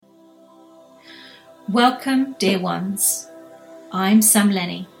Welcome, dear ones. I'm Sam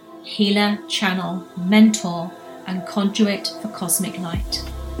Lenny, healer, channel, mentor, and conduit for cosmic light.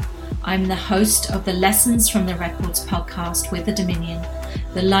 I'm the host of the Lessons from the Records podcast with the Dominion,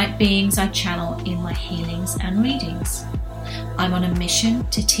 the light beings I channel in my healings and readings. I'm on a mission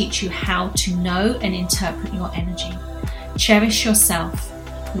to teach you how to know and interpret your energy, cherish yourself,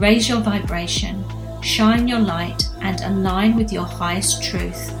 raise your vibration, shine your light, and align with your highest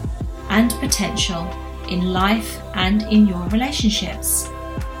truth and potential in life and in your relationships.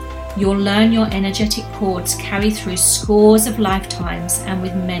 You'll learn your energetic cords carry through scores of lifetimes and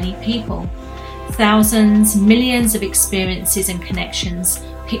with many people. Thousands, millions of experiences and connections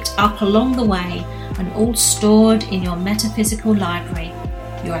picked up along the way and all stored in your metaphysical library,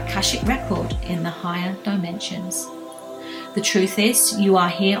 your Akashic record in the higher dimensions. The truth is, you are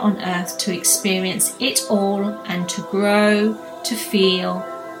here on earth to experience it all and to grow, to feel,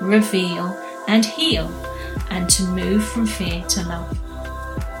 reveal and heal, and to move from fear to love.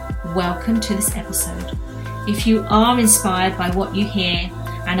 Welcome to this episode. If you are inspired by what you hear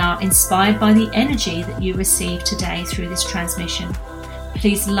and are inspired by the energy that you receive today through this transmission,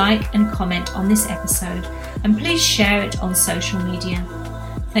 please like and comment on this episode and please share it on social media.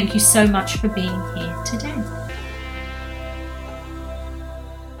 Thank you so much for being here today.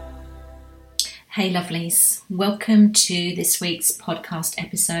 Hey lovelies, welcome to this week's podcast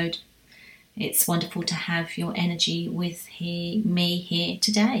episode. It's wonderful to have your energy with me here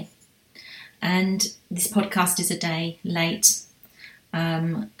today. And this podcast is a day late.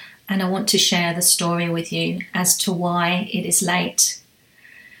 And I want to share the story with you as to why it is late.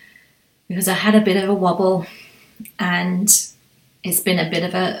 Because I had a bit of a wobble and it's been a bit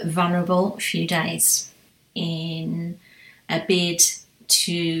of a vulnerable few days in a bid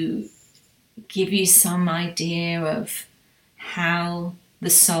to give you some idea of how the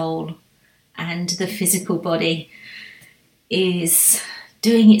soul and the physical body is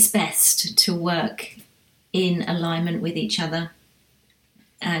doing its best to work in alignment with each other.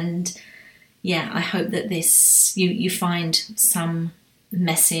 And I hope that this you find some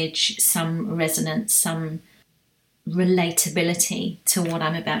message, some resonance, some relatability to what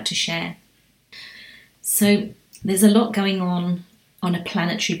I'm about to share. So there's a lot going on a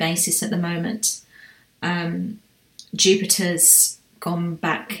planetary basis at the moment. Jupiter's gone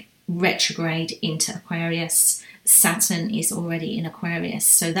back retrograde into Aquarius. Saturn is already in Aquarius.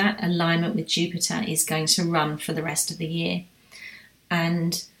 So that alignment with Jupiter is going to run for the rest of the year.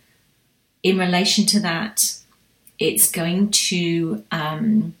 And in relation to that, it's going to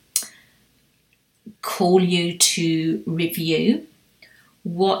call you to review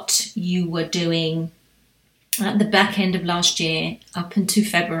what you were doing at the back end of last year up into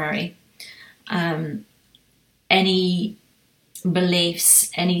February. Any beliefs,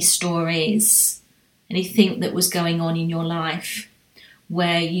 any stories, anything that was going on in your life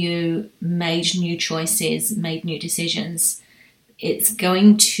where you made new choices, made new decisions. The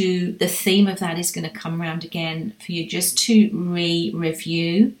theme of that is going to come around again for you just to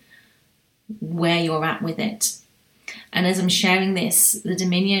review where you're at with it. And as I'm sharing this, the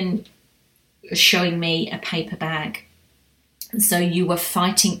Dominion is showing me a paper bag. So you were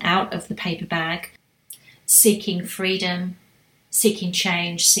fighting out of the paper bag, seeking freedom, seeking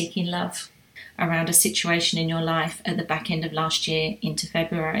change, seeking love around a situation in your life at the back end of last year into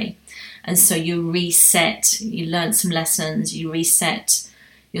February. And so you reset, you learned some lessons, you reset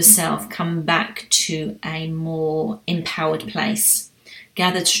yourself, come back to a more empowered place,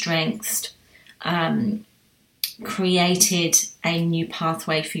 gathered strength, created a new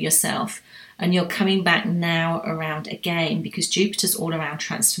pathway for yourself. And you're coming back now around again because Jupiter's all around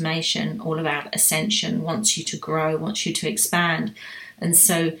transformation, all about ascension, wants you to grow, wants you to expand. And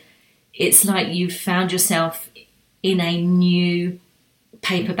so it's like you've found yourself in a new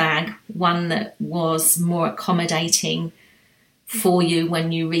paper bag, one that was more accommodating for you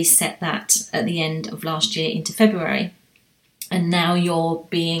when you reset that at the end of last year into February. And now you're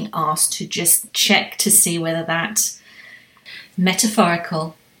being asked to just check to see whether that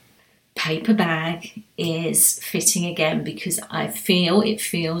metaphorical paper bag is fitting again, because it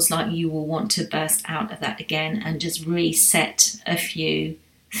feels like you will want to burst out of that again and just reset a few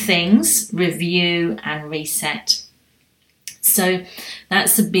things, review and reset. So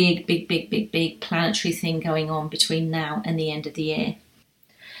that's a big planetary thing going on between now and the end of the year.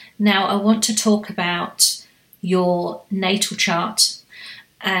 Now I want to talk about your natal chart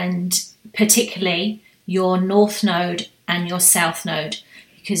and particularly your North Node and your South Node,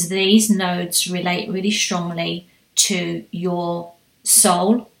 because these nodes relate really strongly to your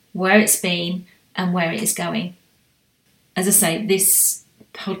soul, where it's been and where it is going. As I say, this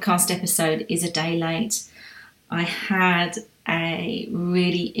podcast episode is a day late. I had a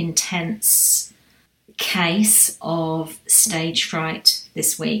really intense case of stage fright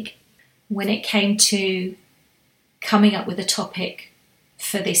this week. When it came to coming up with a topic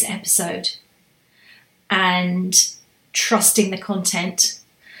for this episode and trusting the content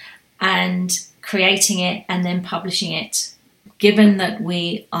and creating it and then publishing it, given that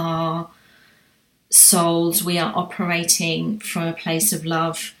we are souls, we are operating from a place of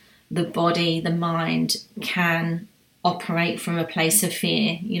love, the body, the mind can operate from a place of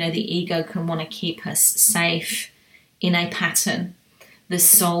fear. You know, the ego can want to keep us safe in a pattern. The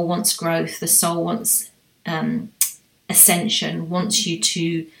soul wants growth, the soul wants ascension, wants you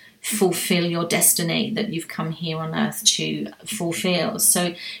to fulfill your destiny that you've come here on earth to fulfill.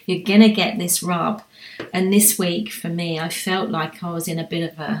 So you're going to get this rub. And this week for me, I felt like I was in a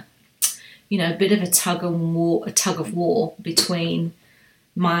bit of a tug of war between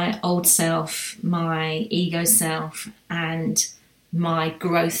my old self, my ego self, and my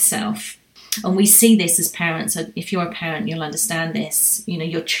growth self. And we see this as parents. If you're a parent, you'll understand this. You know,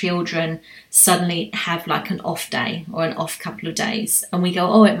 your children suddenly have like an off day or an off couple of days. And we go,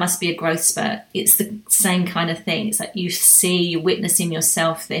 oh, it must be a growth spurt. It's the same kind of thing. It's like you're witnessing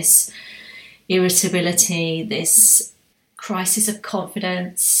yourself this irritability, this crisis of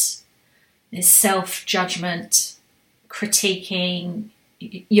confidence, this self-judgment, critiquing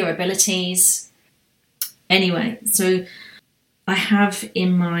your abilities. Anyway, so I have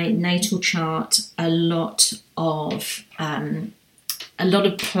in my natal chart a lot of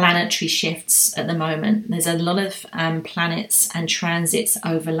planetary shifts at the moment. There's a lot of planets and transits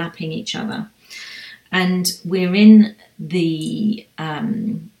overlapping each other, and we're in the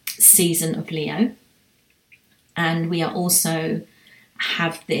season of Leo, and we are also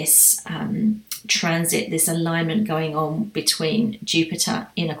have this transit, this alignment going on between Jupiter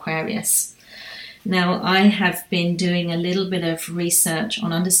in Aquarius. Now, I have been doing a little bit of research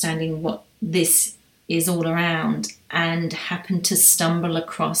on understanding what this is all around and happened to stumble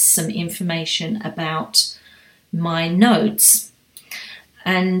across some information about my nodes.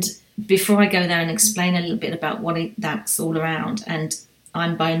 And before I go there and explain a little bit about what that's all around, and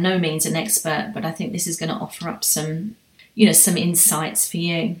I'm by no means an expert, but I think this is going to offer up some insights for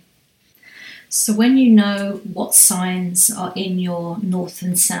you. So when you know what signs are in your north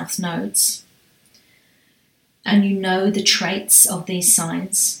and south nodes, and you know the traits of these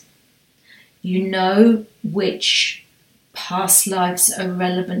signs, you know which past lives are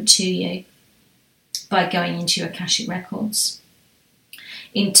relevant to you by going into your Akashic records.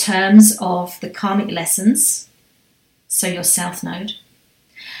 In terms of the karmic lessons, so your south node,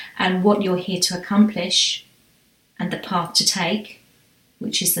 and what you're here to accomplish, and the path to take,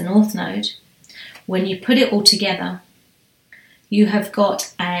 which is the north node, when you put it all together, you have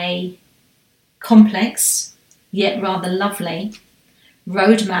got a complex, yet rather lovely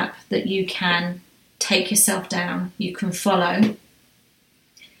roadmap that you can take yourself down, you can follow,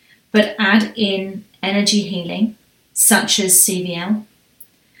 but add in energy healing, such as CVL,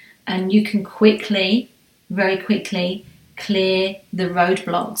 and you can very quickly, clear the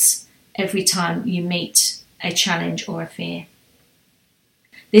roadblocks every time you meet a challenge or a fear.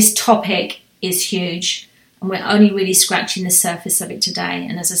 This topic is huge, and we're only really scratching the surface of it today.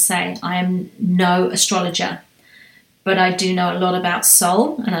 And as I say, I am no astrologer, but I do know a lot about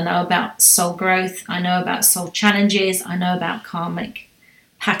soul, and I know about soul growth, I know about soul challenges, I know about karmic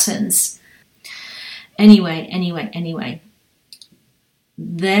patterns. Anyway,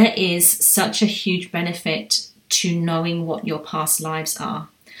 there is such a huge benefit to knowing what your past lives are,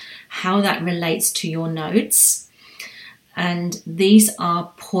 how that relates to your nodes. And these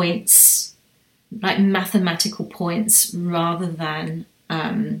are points, like mathematical points, rather than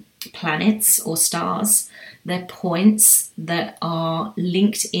planets or stars. They're points that are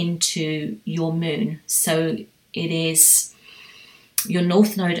linked into your moon. So it is your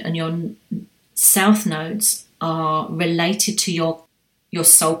north node and your south nodes are related to your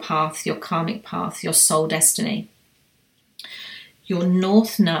soul path, your karmic path, your soul destiny. Your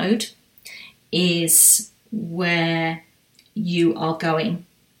north node is where you are going.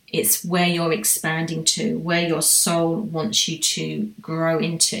 It's where you're expanding to, where your soul wants you to grow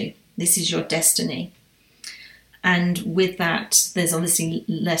into. This is your destiny. And with that, there's obviously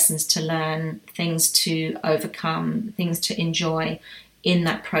lessons to learn, things to overcome, things to enjoy in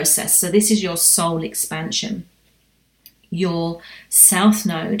that process. So this is your soul expansion. Your south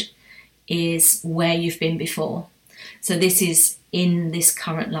node is where you've been before. So this is in this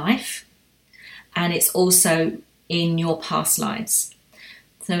current life, and it's also in your past lives.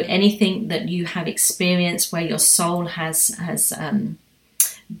 So anything that you have experienced where your soul has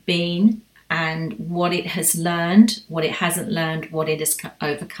been and what it has learned, what it hasn't learned, what it has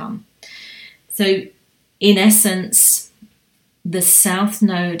overcome. So in essence, the South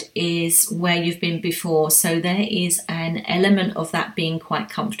Node is where you've been before. So there is an element of that being quite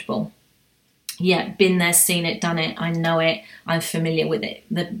comfortable. Yeah, been there, seen it, done it, I know it, I'm familiar with it.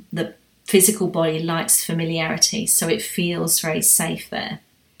 The physical body likes familiarity, so it feels very safe there.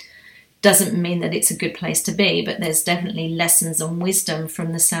 Doesn't mean that it's a good place to be, but there's definitely lessons and wisdom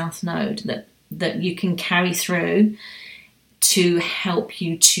from the South Node that you can carry through to help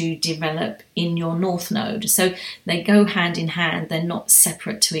you to develop in your North Node. So they go hand in hand, they're not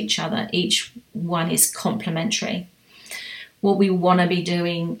separate to each other. Each one is complementary. What we want to be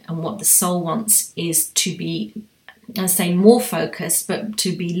doing and what the soul wants is to be, I say more focused, but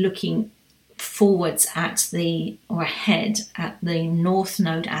to be looking forwards ahead at the North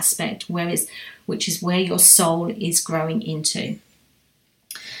Node aspect, which is where your soul is growing into.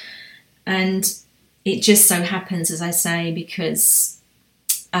 And it just so happens, as I say, because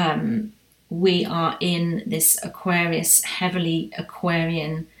we are in this Aquarius, heavily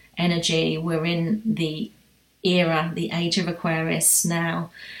Aquarian energy. We're in the era, the age of Aquarius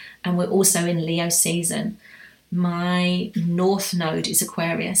now, and we're also in Leo season. My North Node is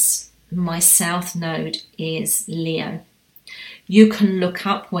Aquarius. My South Node is Leo. You can look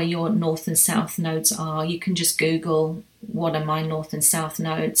up where your North and South Nodes are. You can just Google what are my North and South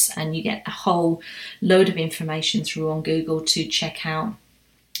Nodes, and you get a whole load of information through on Google to check out.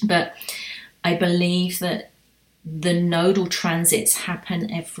 But I believe that the nodal transits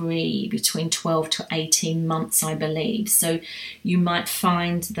happen every between 12 to 18 months, I believe. So you might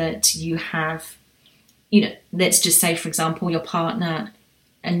find that you have, let's just say, for example, your partner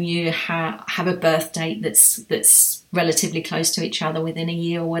and you have a birth date that's relatively close to each other within a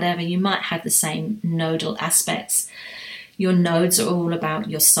year or whatever, you might have the same nodal aspects. Your nodes are all about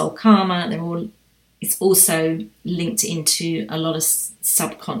your soul karma. It's also linked into a lot of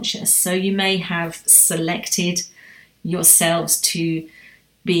subconscious. So you may have selected yourselves to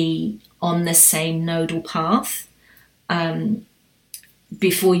be on the same nodal path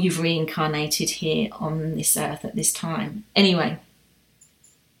before you've reincarnated here on this earth at this time. Anyway,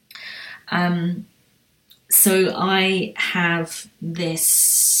 so I have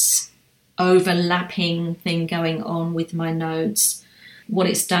this overlapping thing going on with my nodes. What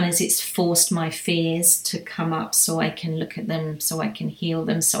it's done is it's forced my fears to come up so I can look at them, so I can heal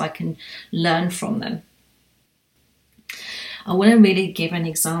them, so I can learn from them. I want to really give an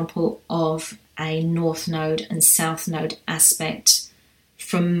example of a North Node and South Node aspect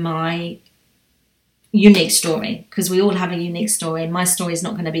from my unique story, because we all have a unique story, and my story is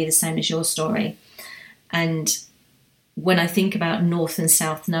not going to be the same as your story. And when I think about North and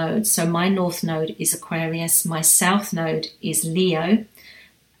South Nodes, so my North Node is Aquarius, my South Node is Leo.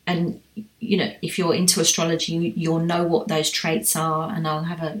 And, if you're into astrology, you'll know what those traits are. And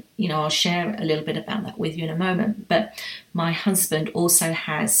I'll share a little bit about that with you in a moment. But my husband also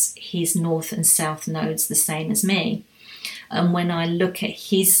has his North and South Nodes the same as me. And when I look at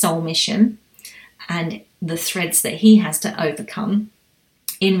his soul mission and the threads that he has to overcome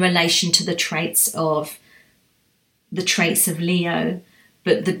in relation to the traits of Leo,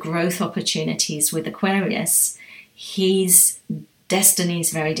 but the growth opportunities with Aquarius, his destiny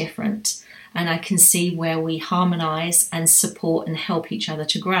is very different. And I can see where we harmonize and support and help each other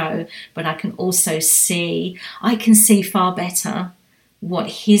to grow. But I can also see far better what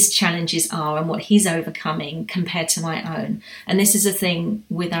his challenges are and what he's overcoming compared to my own. And this is a thing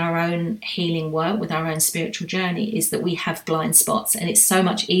with our own healing work, with our own spiritual journey, is that we have blind spots, and it's so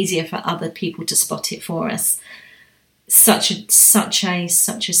much easier for other people to spot it for us. Such a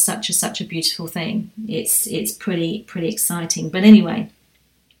beautiful thing. It's pretty exciting. But anyway,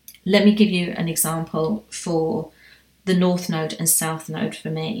 let me give you an example for the North Node and South Node for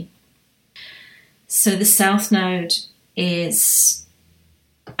me. So the South Node is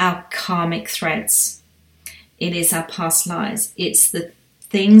our karmic threads. It is our past lives. It's the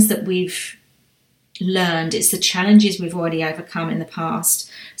things that we've learned. It's the challenges we've already overcome in the past.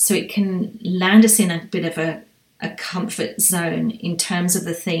 So it can land us in a bit of a comfort zone in terms of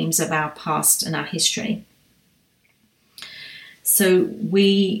the themes of our past and our history. So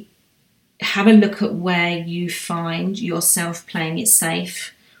we have a look at where you find yourself playing it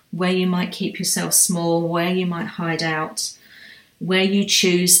safe, where you might keep yourself small, where you might hide out, where you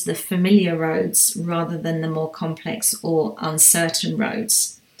choose the familiar roads rather than the more complex or uncertain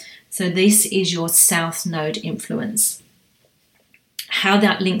roads. So this is your South Node influence. How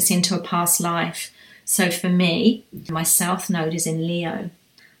that links into a past life. So for me, my South Node is in Leo.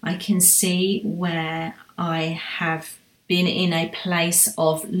 I can see where I have been in a place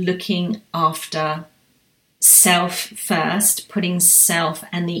of looking after self first, putting self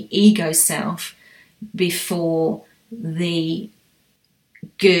and the ego self before the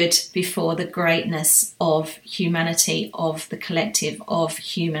good, before the greatness of humanity, of the collective, of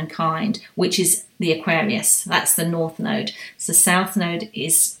humankind, which is the Aquarius. That's the North Node. So South Node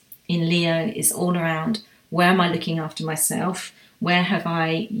is in Leo, is all around where am I looking after myself? Where have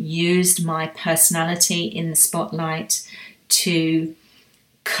I used my personality in the spotlight to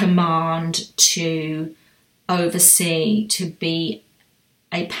command, to oversee, to be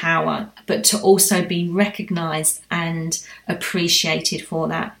a power, but to also be recognized and appreciated for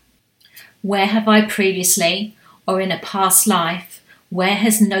that? Where have I previously, or in a past life, where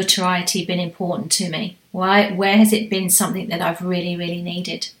has notoriety been important to me? Where has it been something that I've really, really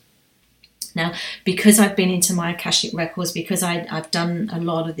needed? Now, because I've been into my Akashic records, because I've done a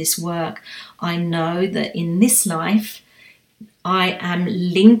lot of this work, I know that in this life, I am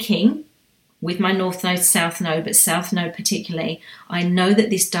linking with my North Node, South Node, but South Node particularly. I know that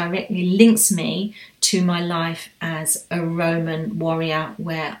this directly links me to my life as a Roman warrior,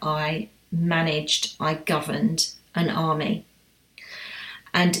 where I governed an army.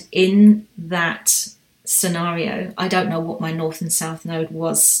 And in that scenario, I don't know what my North and South Node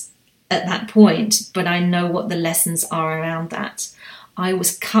was at that point, but I know what the lessons are around that. I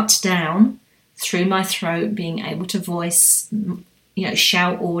was cut down through my throat, being able to voice,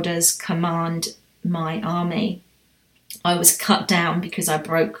 shout orders, command my army. I was cut down because I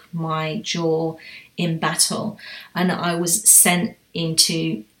broke my jaw in battle, and I was sent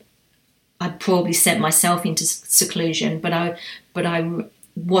into, I probably sent myself into seclusion, but I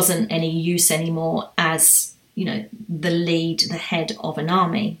wasn't any use anymore as the lead, the head of an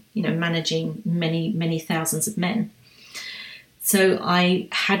army, managing many, many thousands of men. So I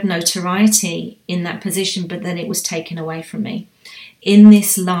had notoriety in that position, but then it was taken away from me. In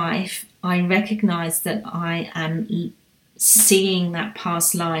this life, I recognize that I am seeing that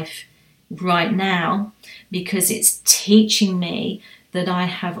past life right now because it's teaching me that I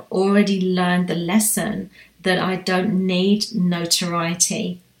have already learned the lesson that I don't need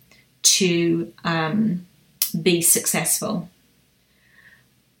notoriety to be successful.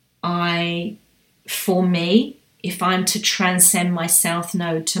 For me, if I'm to transcend my South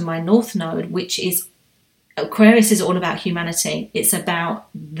Node to my North Node, which is Aquarius, is all about humanity. It's about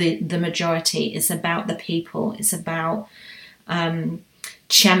the majority. It's about the people. It's about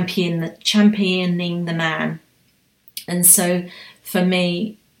championing the man. And so for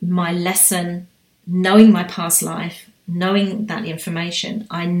me, my lesson, knowing my past life, knowing that information,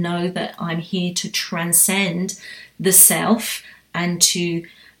 I know that I'm here to transcend the self and to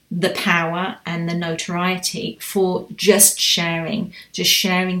the power and the notoriety for just sharing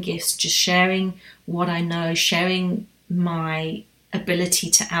gifts, just sharing what I know, sharing my ability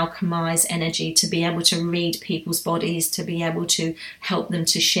to alchemize energy, to be able to read people's bodies, to be able to help them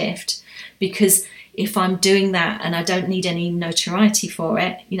to shift. Because if I'm doing that and I don't need any notoriety for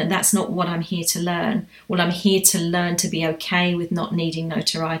it, that's not what I'm here to learn. Well, I'm here to learn to be okay with not needing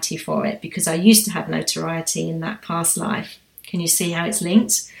notoriety for it, because I used to have notoriety in that past life. Can you see how it's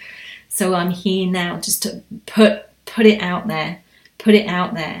linked? So I'm here now just to put it out there,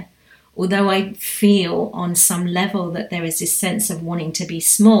 Although I feel on some level that there is this sense of wanting to be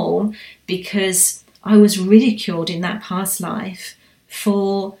small, because I was ridiculed in that past life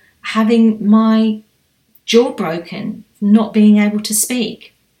for having my jaw broken, not being able to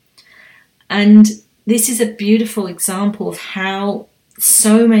speak. And this is a beautiful example of how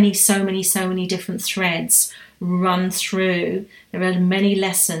so many different threads run through. There are many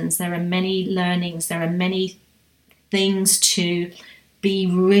lessons, there are many learnings, there are many things to be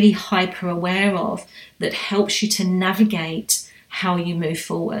really hyper aware of that helps you to navigate how you move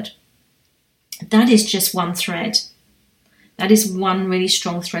forward. That is just one thread. That is one really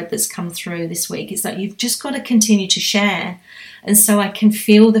strong thread that's come through this week. It's that you've just got to continue to share. And so I can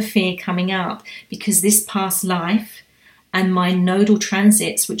feel the fear coming up, because this past life and my nodal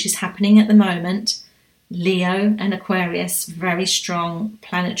transits, which is happening at the moment, Leo and Aquarius, very strong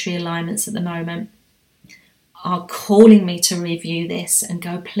planetary alignments at the moment, are calling me to review this and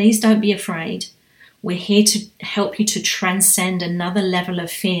go, please don't be afraid. We're here to help you to transcend another level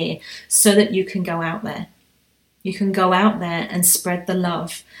of fear so that you can go out there. You can go out there and spread the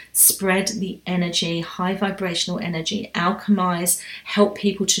love, spread the energy, high vibrational energy, alchemize, help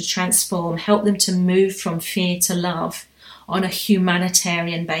people to transform, help them to move from fear to love on a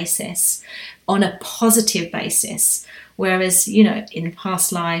humanitarian basis, on a positive basis. Whereas, in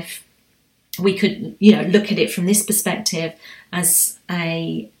past life, we could, look at it from this perspective as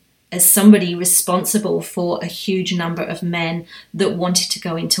a as somebody responsible for a huge number of men that wanted to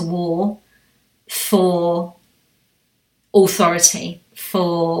go into war for authority,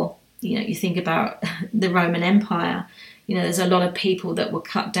 for, you think about the Roman Empire, there's a lot of people that were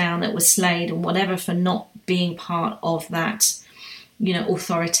cut down, that were slayed and whatever for not being part of that,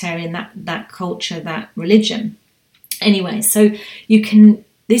 authoritarian, that culture, that religion. Anyway, so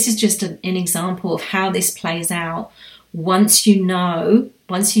this is just an example of how this plays out once you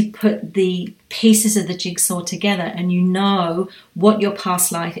put the pieces of the jigsaw together and you know what your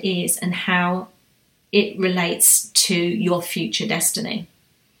past life is and how it relates to your future destiny.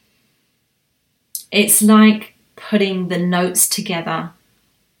 It's like putting the notes together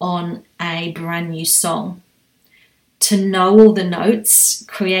on a brand new song. To know all the notes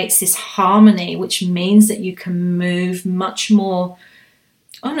creates this harmony, which means that you can move much more,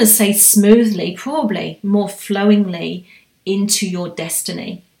 I'm going to say smoothly, probably more flowingly into your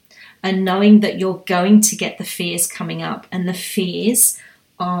destiny, and knowing that you're going to get the fears coming up, and the fears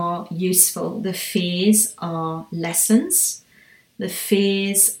are useful. The fears are lessons. The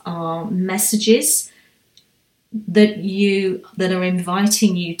fears are messages that are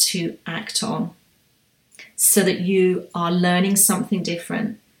inviting you to act on, so that you are learning something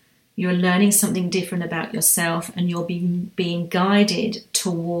different. You're learning something different about yourself, and you're being guided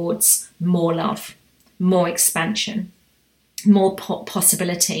towards more love, more expansion, more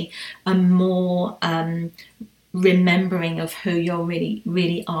possibility, and more remembering of who you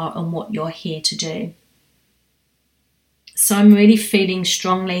really are and what you're here to do. So I'm really feeling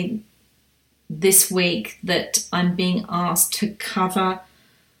strongly this week that I'm being asked to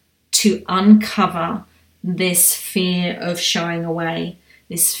uncover this fear of shying away,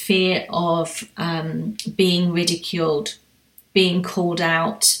 this fear of being ridiculed, being called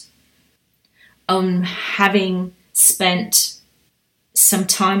out. Having spent some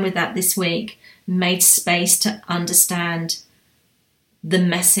time with that this week, made space to understand the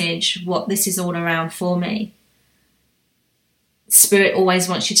message, what this is all around for me. Spirit always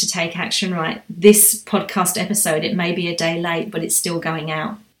wants you to take action, right? This podcast episode, it may be a day late, but it's still going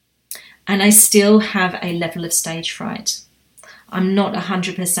out. And I still have a level of stage fright. I'm not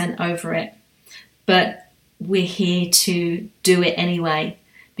 100% over it, but we're here to do it anyway,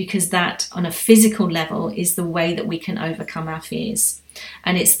 because that, on a physical level, is the way that we can overcome our fears.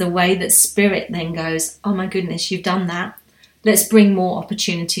 And it's the way that Spirit then goes, oh my goodness, you've done that. Let's bring more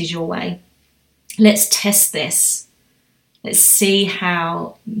opportunities your way. Let's test this. Let's see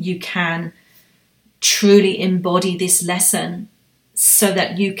how you can truly embody this lesson so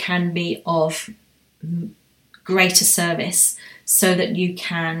that you can be of greater service, so that you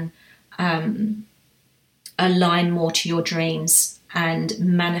can align more to your dreams and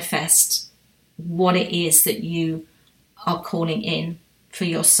manifest what it is that you are calling in for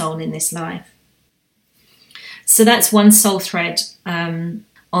your soul in this life. So that's one soul thread on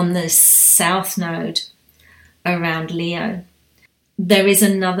the South Node around Leo. There is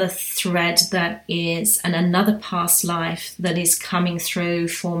another thread that is, and another past life that is coming through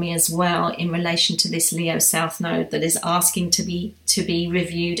for me as well in relation to this Leo South Node, that is asking to be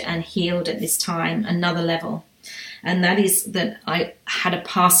reviewed and healed at this time, another level. And that is that I had a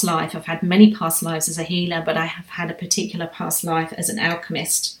past life. I've had many past lives as a healer, but I have had a particular past life as an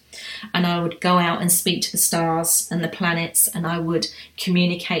alchemist. And I would go out and speak to the stars and the planets, and I would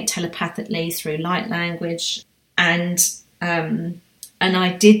communicate telepathically through light language. And I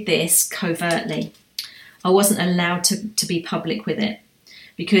did this covertly. I wasn't allowed to be public with it,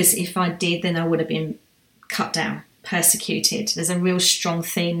 because if I did, then I would have been cut down, persecuted. There's a real strong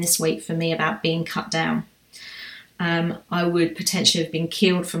theme this week for me about being cut down. I would potentially have been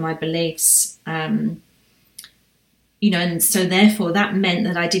killed for my beliefs, and so therefore that meant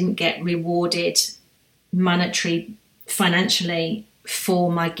that I didn't get rewarded financially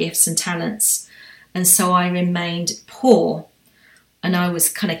for my gifts and talents. And so I remained poor, and I was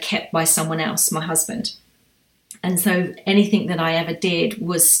kind of kept by someone else, my husband. And so anything that I ever did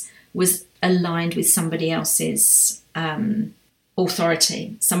was aligned with somebody else's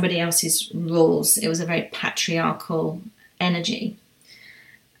authority, somebody else's rules. It was a very patriarchal energy.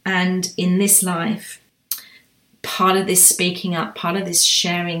 And in this life, part of this speaking up, part of this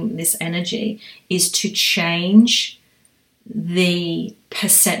sharing this energy is to change the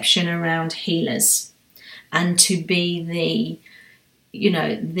perception around healers, and to be the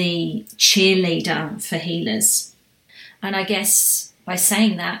cheerleader for healers. And I guess by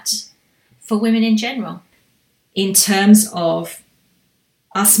saying that, for women in general, in terms of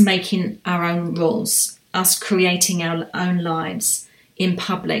us making our own rules, us creating our own lives in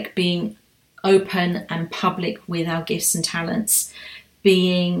public, being open and public with our gifts and talents,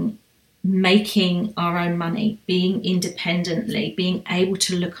 being making our own money, being independently, being able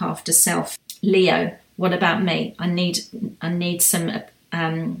to look after self. Leo, what about me? I need some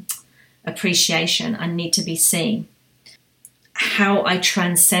appreciation. I need to be seen. How I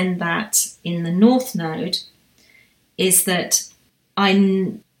transcend that in the North Node is that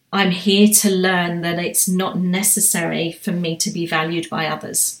I'm here to learn that it's not necessary for me to be valued by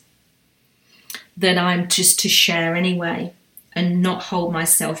others, that I'm just to share anyway and not hold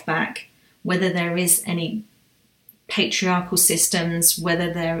myself back, whether there is any patriarchal systems,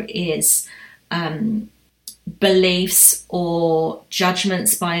 whether there is beliefs or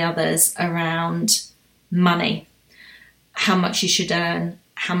judgments by others around money, how much you should earn,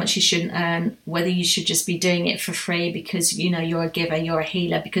 how much you shouldn't earn, whether you should just be doing it for free because, you know, you're a giver, you're a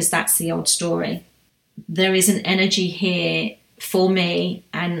healer, because that's the old story. There is an energy here for me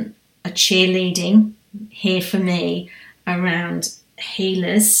and a cheerleading here for me around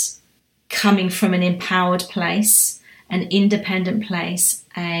healers coming from an empowered place, an independent place,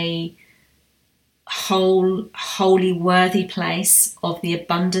 a wholly worthy place of the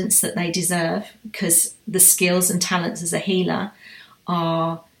abundance that they deserve, because the skills and talents as a healer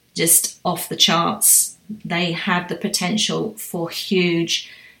are just off the charts. They have the potential for huge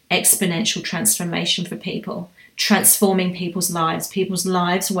exponential transformation for people, transforming people's lives. People's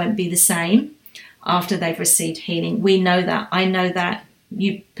lives won't be the same after they've received healing. We know that. I know that.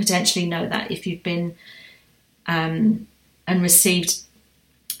 You potentially know that if you've been and received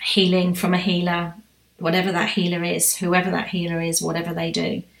healing from a healer, whatever that healer is, whoever that healer is, whatever they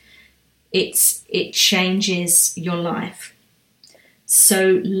do, it changes your life.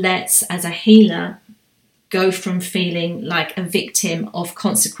 So let's, as a healer, go from feeling like a victim of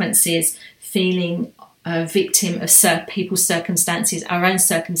consequences, feeling a victim of people's circumstances, our own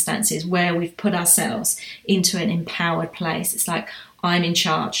circumstances, where we've put ourselves into an empowered place. It's like, I'm in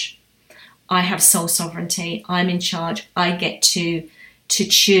charge. I have soul sovereignty. I'm in charge. I get to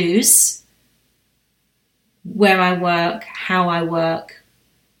choose where I work, how I work,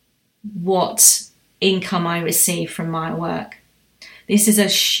 what income I receive from my work. This is a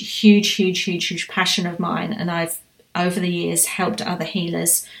huge passion of mine, and I've, over the years, helped other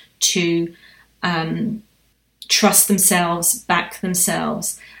healers to trust themselves, back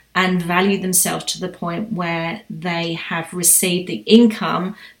themselves, and value themselves to the point where they have received the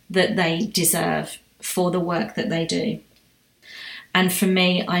income that they deserve for the work that they do. And for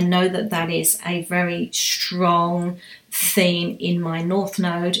me, I know that that is a very strong theme in my North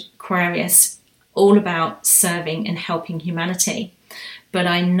Node, Aquarius, all about serving and helping humanity. But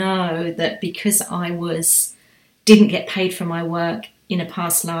I know that because I didn't get paid for my work in a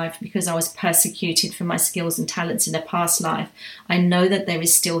past life, because I was persecuted for my skills and talents in a past life, I know that there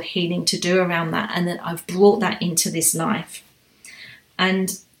is still healing to do around that, and that I've brought that into this life.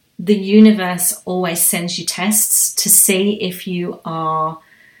 And the universe always sends you tests to see if you are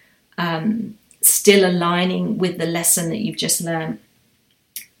still aligning with the lesson that you've just learned.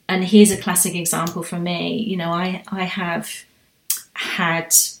 And here's a classic example for me. You know, I have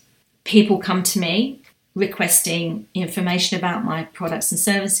had people come to me requesting information about my products and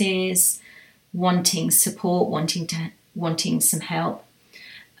services, wanting support, wanting some help.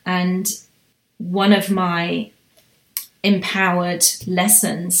 And one of my empowered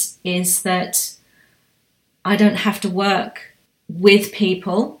lessons is that I don't have to work with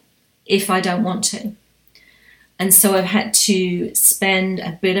people if I don't want to. And so I've had to spend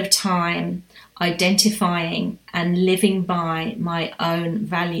a bit of time identifying and living by my own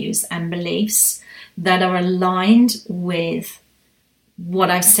values and beliefs that are aligned with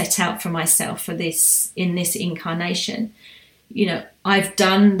what I've set out for myself for this in this incarnation. You know, I've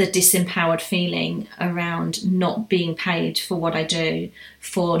done the disempowered feeling around not being paid for what I do,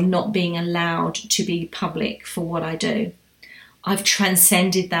 for not being allowed to be public for what I do. I've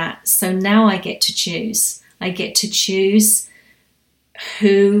transcended that. So now I get to choose. I get to choose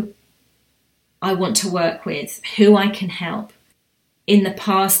who I want to work with, who I can help. In the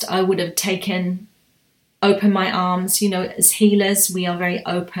past, I would have open my arms. You know, as healers, we are very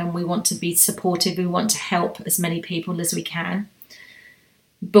open. We want to be supportive. We want to help as many people as we can.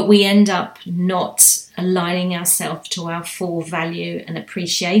 But we end up not aligning ourselves to our full value and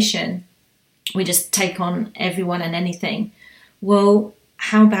appreciation. We just take on everyone and anything. Well,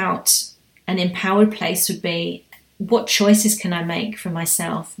 how about an empowered place would be, what choices can I make for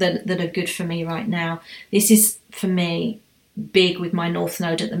myself that are good for me right now? This is, for me, big with my North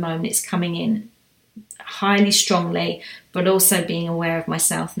Node at the moment. It's coming in highly strongly, but also being aware of my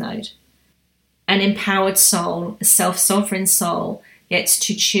South Node. An empowered soul, a self-sovereign soul, gets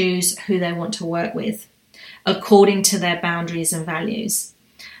to choose who they want to work with according to their boundaries and values.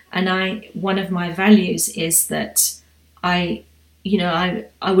 And one of my values is that I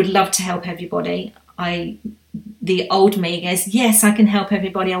would love to help everybody. The old me goes, yes, I can help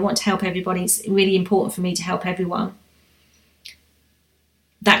everybody. I want to help everybody. It's really important for me to help everyone.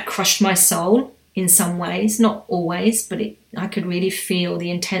 That crushed my soul in some ways, not always, but I could really feel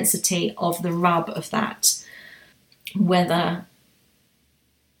the intensity of the rub of that, whether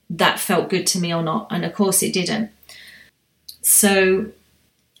that felt good to me or not. And of course it didn't. So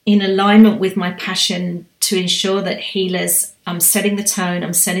in alignment with my passion to ensure that healers, I'm setting the tone,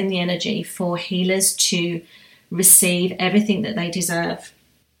 I'm setting the energy for healers to receive everything that they deserve.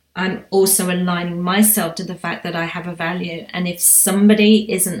 I'm also aligning myself to the fact that I have a value. And if somebody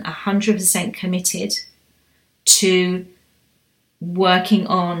isn't 100% committed to working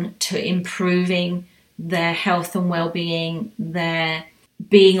on, to improving their health and well-being, their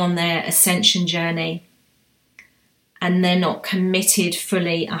being on their ascension journey, and they're not committed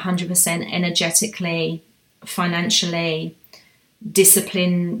fully 100% energetically, financially,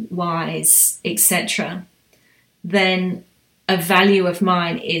 discipline-wise, etc., then a value of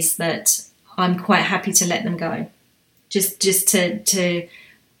mine is that I'm quite happy to let them go. Just to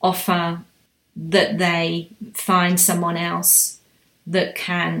offer that they find someone else that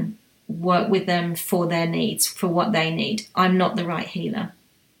can work with them for their needs, for what they need. I'm not the right healer.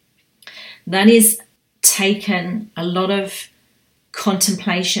 That is taken a lot of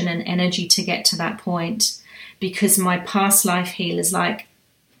contemplation and energy to get to that point, because my past life healers, like,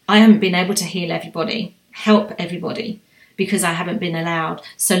 I haven't been able to heal everybody, help everybody, because I haven't been allowed.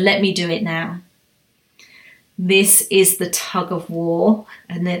 So let me do it now. This is the tug of war,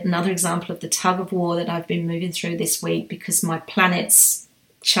 and another example of the tug of war that I've been moving through this week, because my planet's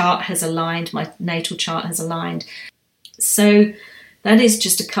chart has aligned, my natal chart has aligned. So that is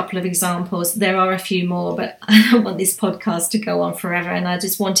just a couple of examples. There are a few more, but I don't want this podcast to go on forever. And I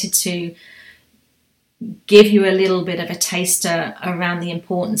just wanted to give you a little bit of a taster around the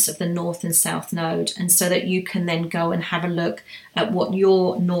importance of the North and South Node, and so that you can then go and have a look at what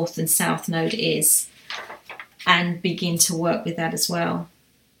your North and South Node is and begin to work with that as well.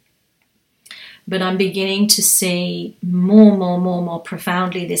 But I'm beginning to see more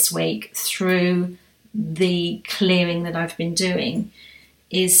profoundly this week through the clearing that I've been doing,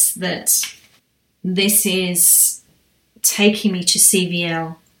 is that this is taking me to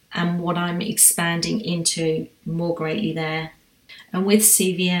CVL and what I'm expanding into more greatly there. And with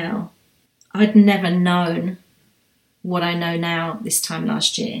CVL, I'd never known what I know now this time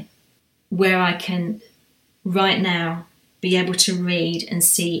last year, where I can right now be able to read and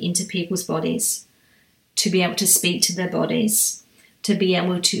see into people's bodies, to be able to speak to their bodies, to be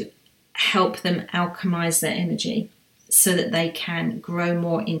able to help them alchemize their energy so that they can grow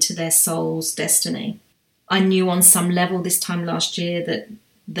more into their soul's destiny. I knew on some level this time last year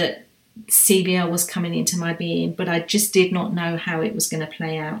that CVL was coming into my being, but I just did not know how it was going to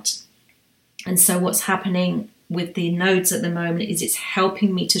play out. And so what's happening with the nodes at the moment is it's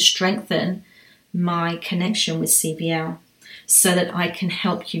helping me to strengthen my connection with CVL so that I can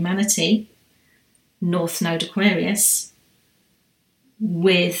help humanity, North Node Aquarius,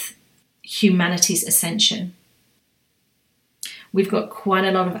 with humanity's ascension. We've got quite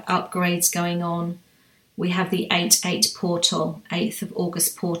a lot of upgrades going on. We have the 8/8 portal, 8th of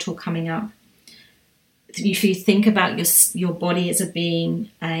August portal coming up. If you think about your body as a being,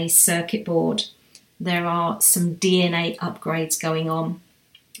 a circuit board, there are some DNA upgrades going on.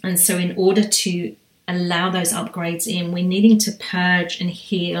 And so in order to allow those upgrades in, we're needing to purge and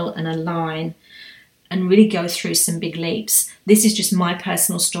heal and align and really go through some big leaps. This is just my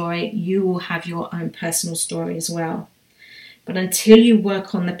personal story. You will have your own personal story as well. But until you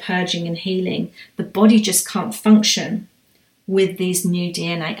work on the purging and healing, the body just can't function with these new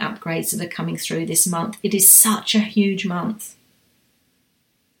DNA upgrades that are coming through this month. It is such a huge month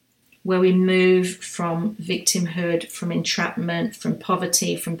where we move from victimhood, from entrapment, from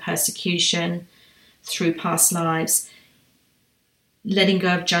poverty, from persecution, through past lives, letting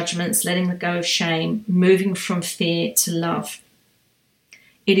go of judgments, letting go of shame, moving from fear to love.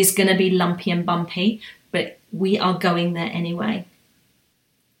 It is going to be lumpy and bumpy, but we are going there anyway.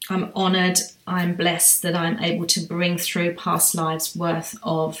 I'm honoured, I'm blessed that I'm able to bring through past lives worth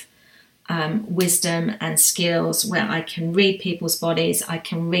of wisdom and skills where I can read people's bodies, I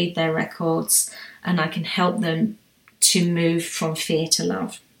can read their records, and I can help them to move from fear to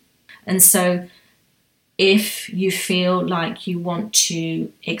love. And so if you feel like you want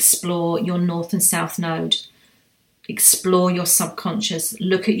to explore your North and South Node, explore your subconscious,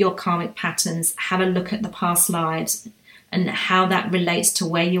 look at your karmic patterns, have a look at the past lives and how that relates to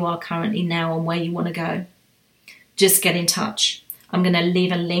where you are currently now and where you want to go, just get in touch. I'm going to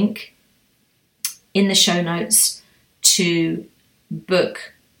leave a link in the show notes to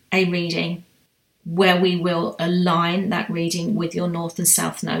book a reading where we will align that reading with your north and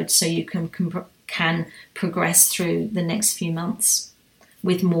south nodes so you can progress through the next few months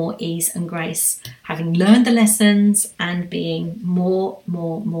with more ease and grace, having learned the lessons and being more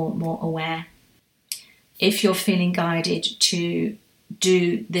aware. If you're feeling guided to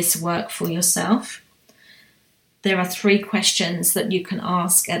do this work for yourself, there are 3 questions that you can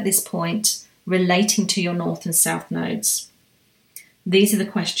ask at this point relating to your north and south nodes. These are the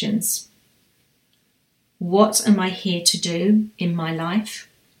questions. What am I here to do in my life?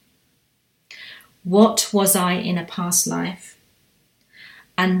 What was I in a past life?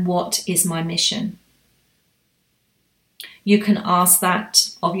 And what is my mission? You can ask that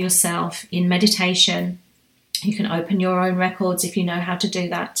of yourself in meditation. You can open your own records if you know how to do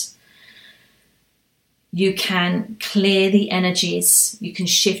that. You can clear the energies. You can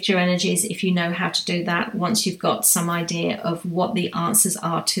shift your energies if you know how to do that once you've got some idea of what the answers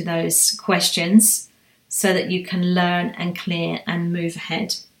are to those questions so that you can learn and clear and move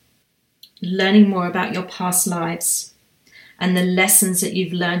ahead. Learning more about your past lives and the lessons that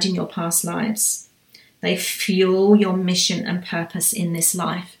you've learned in your past lives. They fuel your mission and purpose in this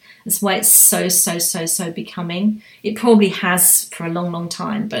life. That's why it's so becoming. It probably has for a long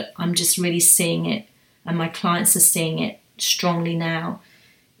time, but I'm just really seeing it, and my clients are seeing it strongly now,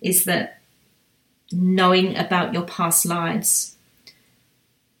 is that knowing about your past lives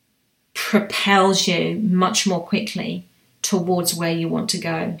propels you much more quickly towards where you want to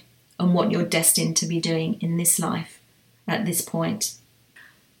go and what you're destined to be doing in this life at this point.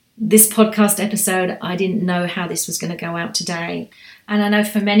 This podcast episode, I didn't know how this was going to go out today. And I know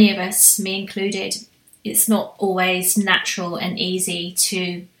for many of us, me included, it's not always natural and easy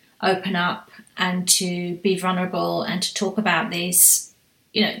to open up and to be vulnerable and to talk about these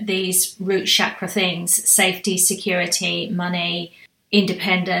root chakra things: safety, security, money,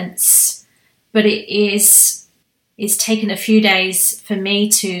 independence. But it's taken a few days for me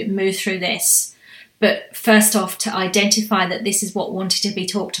to move through this. But first off, to identify that this is what wanted to be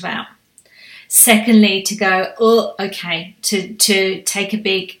talked about. Secondly, to go, oh, okay, to take a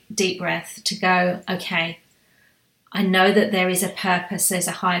big, deep breath, to go, okay, I know that there is a purpose, there's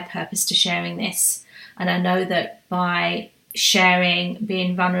a higher purpose to sharing this. And I know that by sharing,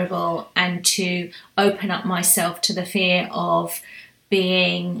 being vulnerable, and to open up myself to the fear of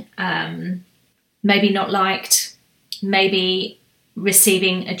being maybe not liked, maybe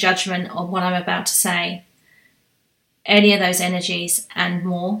receiving a judgment on what I'm about to say, any of those energies and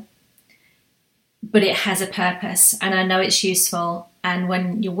more. But it has a purpose, and I know it's useful. And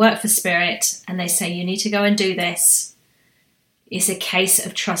when you work for Spirit and they say you need to go and do this, it's a case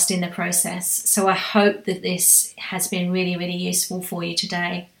of trusting the process. So I hope that this has been really useful for you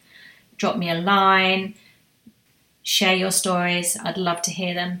today. Drop me a line, share your stories. I'd love to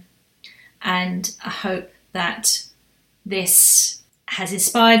hear them. And I hope that this has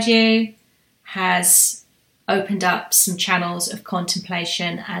inspired you, has opened up some channels of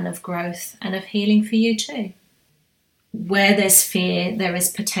contemplation and of growth and of healing for you too. Where there's fear, there is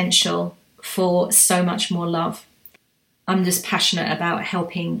potential for so much more love. I'm just passionate about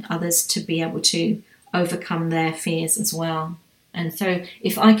helping others to be able to overcome their fears as well. And so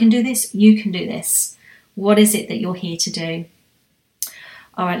if I can do this, you can do this. What is it that you're here to do?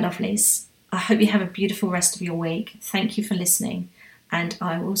 All right, lovelies. I hope you have a beautiful rest of your week. Thank you for listening, and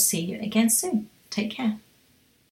I will see you again soon. Take care.